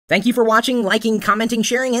Thank you for watching, liking, commenting,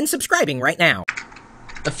 sharing, and subscribing right now.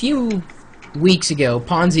 A few weeks ago,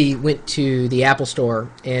 Ponzi went to the Apple Store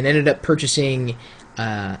and ended up purchasing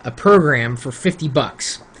a program for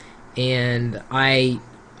 $50, and I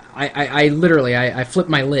literally flipped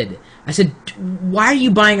my lid. I said, "Why are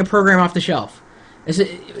you buying a program off the shelf?" I said,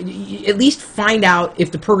 "At least find out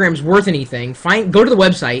if the program's worth anything. Go to the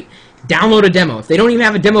website, download a demo. If they don't even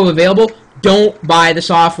have a demo available, don't buy the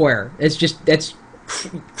software. That's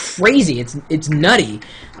crazy. It's nutty,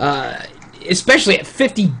 especially at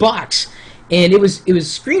 $50." And it was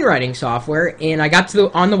screenwriting software, and I got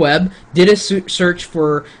on the web, did a search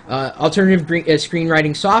for alternative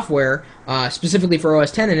screenwriting software, specifically for OS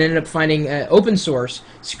X, and ended up finding open source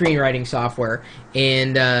screenwriting software.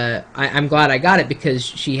 And I'm glad I got it, because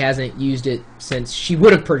she hasn't used it since she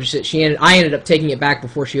would have purchased it. I ended up taking it back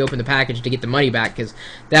before she opened the package to get the money back, because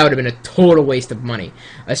that would have been a total waste of money,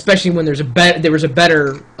 especially when there was a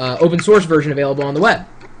better open source version available on the web.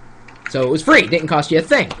 So it was free. It didn't cost you a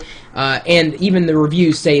thing. And even the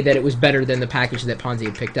reviews say that it was better than the package that Ponzi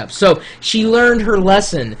had picked up. So she learned her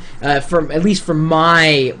lesson, at least from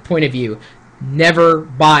my point of view. Never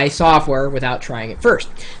buy software without trying it first.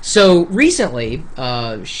 So recently,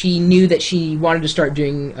 she knew that she wanted to start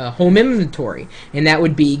doing home inventory, and that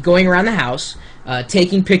would be going around the house,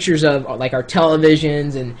 taking pictures of like our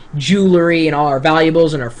televisions and jewelry and all our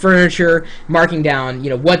valuables and our furniture, marking down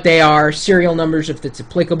what they are, serial numbers if it's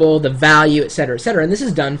applicable, the value, etc., etc. And this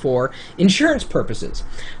is done for insurance purposes.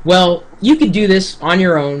 Well, you could do this on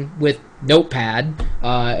your own with Notepad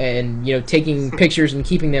and taking pictures and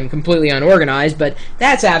keeping them completely unorganized, but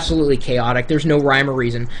that's absolutely chaotic. There's no rhyme or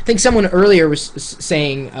reason. I think someone earlier was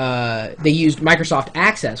saying they used Microsoft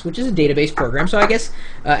Access, which is a database program, so I guess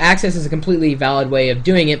Access is a completely valid way of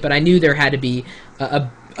doing it, but I knew there had to be a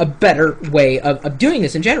better way of doing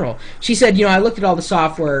this in general. She said, I looked at all the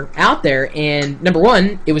software out there, and number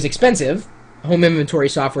one, it was expensive. Home inventory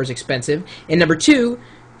software is expensive, and number two,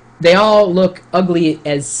 they all look ugly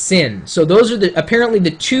as sin. So those are apparently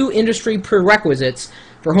the two industry prerequisites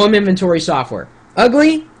for home inventory software: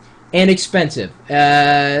 ugly and expensive.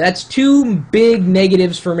 That's two big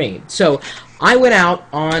negatives for me. So I went out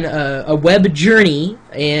on a web journey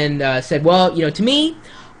and said, well, to me,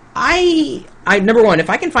 number one,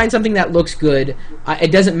 if I can find something that looks good,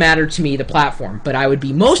 it doesn't matter to me the platform, but I would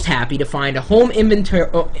be most happy to find a home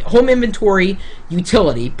inventory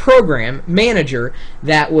utility program manager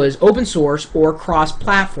that was open source or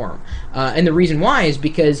cross-platform. And the reason why is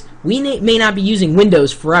because we may not be using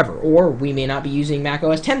Windows forever, or we may not be using Mac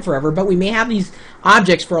OS X forever, but we may have these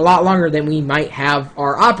objects for a lot longer than we might have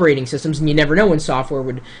our operating systems, and you never know when software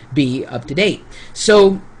would be up to date.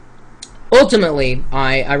 So ultimately,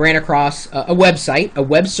 I ran across a website, a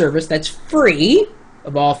web service that's free,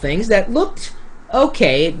 of all things, that looked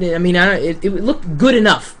okay. It looked good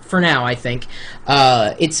enough for now, I think.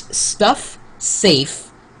 It's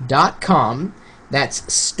stuffsafe.com. That's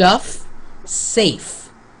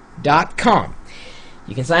stuffsafe.com.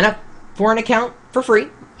 You can sign up for an account for free.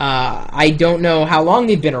 I don't know how long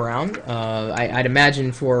they've been around. I'd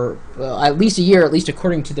imagine for at least a year, at least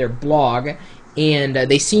according to their blog. And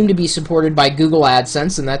they seem to be supported by Google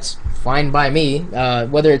AdSense, and that's fine by me.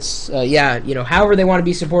 Whether it's, however they want to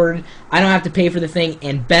be supported, I don't have to pay for the thing,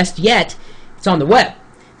 and best yet, it's on the web.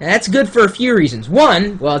 Now, that's good for a few reasons.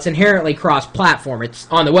 One, well, it's inherently cross-platform. It's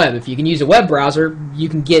on the web. If you can use a web browser, you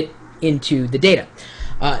can get into the data.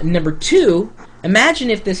 Number two, imagine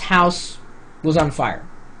if this house was on fire,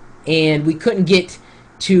 and we couldn't get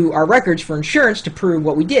to our records for insurance to prove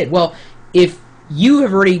what we did. Well, if you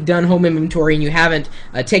have already done home inventory and you haven't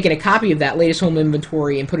taken a copy of that latest home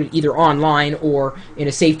inventory and put it either online or in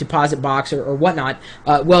a safe deposit box or whatnot,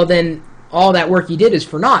 well then all that work you did is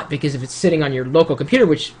for naught, because if it's sitting on your local computer,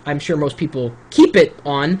 which I'm sure most people keep it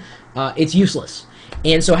on, it's useless.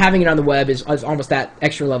 And so having it on the web is almost that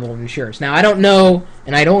extra level of insurance. Now, I don't know,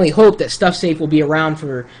 and I'd only hope that StuffSafe will be around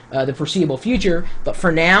for the foreseeable future, but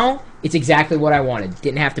for now, it's exactly what I wanted.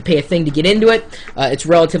 Didn't have to pay a thing to get into it. It's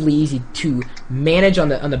relatively easy to manage on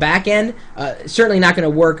the back end. Certainly not going to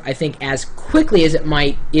work, I think, as quickly as it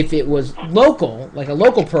might if it was local, like a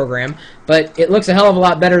local program, but it looks a hell of a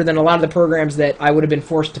lot better than a lot of the programs that I would have been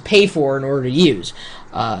forced to pay for in order to use.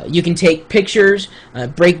 You can take pictures,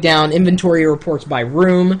 break down inventory reports by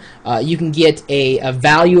room. You can get a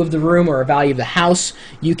value of the room or a value of the house.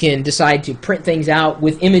 You can decide to print things out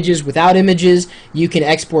with images, without images. You can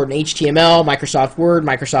export in HTML, Microsoft Word,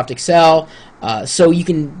 Microsoft Excel. So you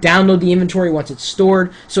can download the inventory once it's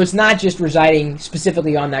stored. So it's not just residing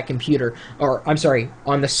specifically on that computer, or I'm sorry,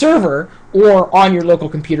 on the server or on your local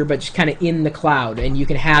computer, but just kind of in the cloud, and you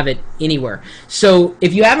can have it anywhere. So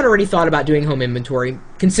if you haven't already thought about doing home inventory,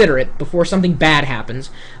 consider it before something bad happens.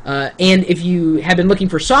 And if you have been looking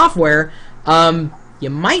for software, you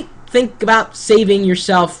might think about saving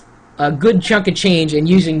yourself a good chunk of change and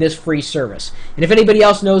using this free service. And if anybody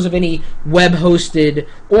else knows of any web-hosted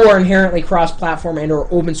or inherently cross-platform and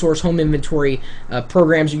or open-source home inventory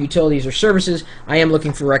programs or utilities or services, I am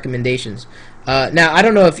looking for recommendations. Now, I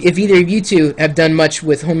don't know if either of you two have done much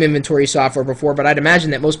with home inventory software before, but I'd imagine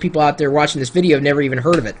that most people out there watching this video have never even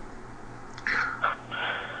heard of it.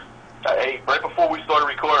 Hey, right before we started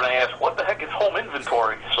recording, I asked, what the heck is home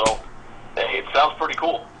inventory? So, hey, it sounds pretty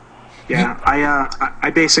cool. Yeah, I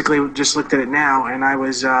basically just looked at it now, and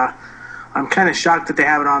I'm kind of shocked that they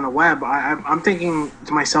have it on the web. I'm thinking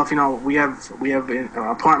to myself, we have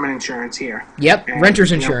apartment insurance here. Yep, and,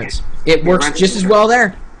 renter's insurance. It works just as well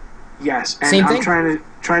there. Yes, and Same I'm thing.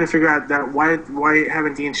 trying to figure out that why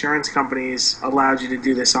haven't the insurance companies allowed you to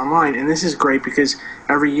do this online? And this is great because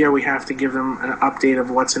every year we have to give them an update of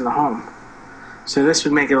what's in the home. So this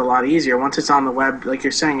would make it a lot easier. Once it's on the web, like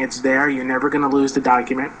you're saying, it's there. You're never going to lose the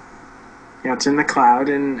document. It's in the cloud,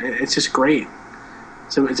 and it's just great.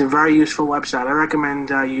 So it's a very useful website. I recommend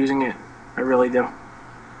using it. I really do.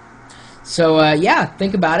 So yeah,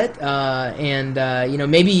 think about it, and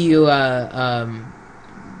maybe you've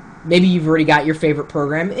already got your favorite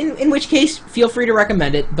program. In which case, feel free to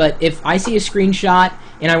recommend it. But if I see a screenshot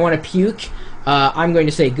and I want to puke, I'm going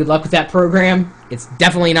to say good luck with that program. It's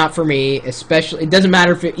definitely not for me. Especially, it doesn't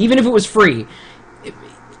matter even if it was free.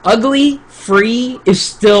 Ugly, free is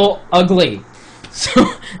still ugly.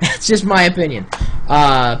 So that's just my opinion.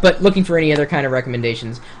 But looking for any other kind of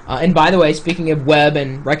recommendations. And by the way, speaking of web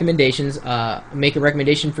and recommendations, make a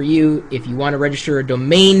recommendation for you. If you want to register a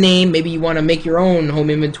domain name, maybe you want to make your own home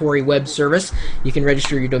inventory web service, you can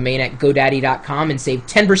register your domain at GoDaddy.com and save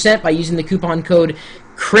 10% by using the coupon code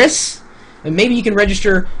Chris. And maybe you can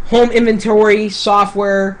register home inventory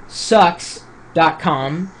software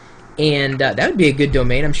sucks.com. And that would be a good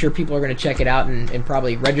domain. I'm sure people are going to check it out and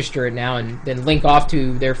probably register it now and then link off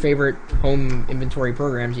to their favorite home inventory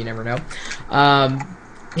programs. You never know.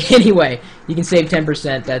 Anyway, you can save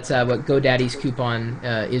 10%. That's what GoDaddy's coupon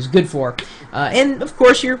is good for. And, of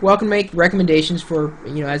course, you're welcome to make recommendations for,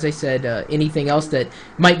 as I said, anything else that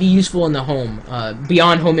might be useful in the home,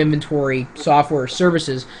 beyond home inventory, software,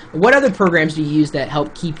 services. What other programs do you use that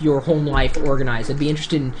help keep your home life organized? I'd be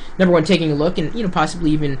interested in, number one, taking a look and,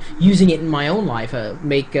 possibly even using it in my own life.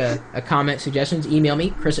 Make a comment, suggestions, email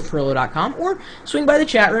me, chris@pirillo.com, or swing by the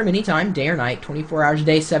chat room anytime, day or night, 24 hours a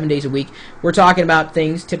day, 7 days a week. We're talking about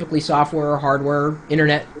things, typically software, hardware,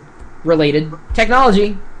 internet-related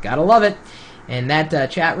technology. Gotta love it. And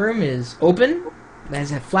that chat room is open. It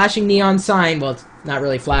has a flashing neon sign. Well, it's not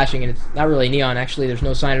really flashing, and it's not really neon. Actually, there's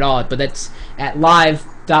no sign at all. But that's at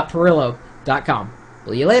live.pirillo.com.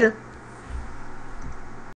 See you later.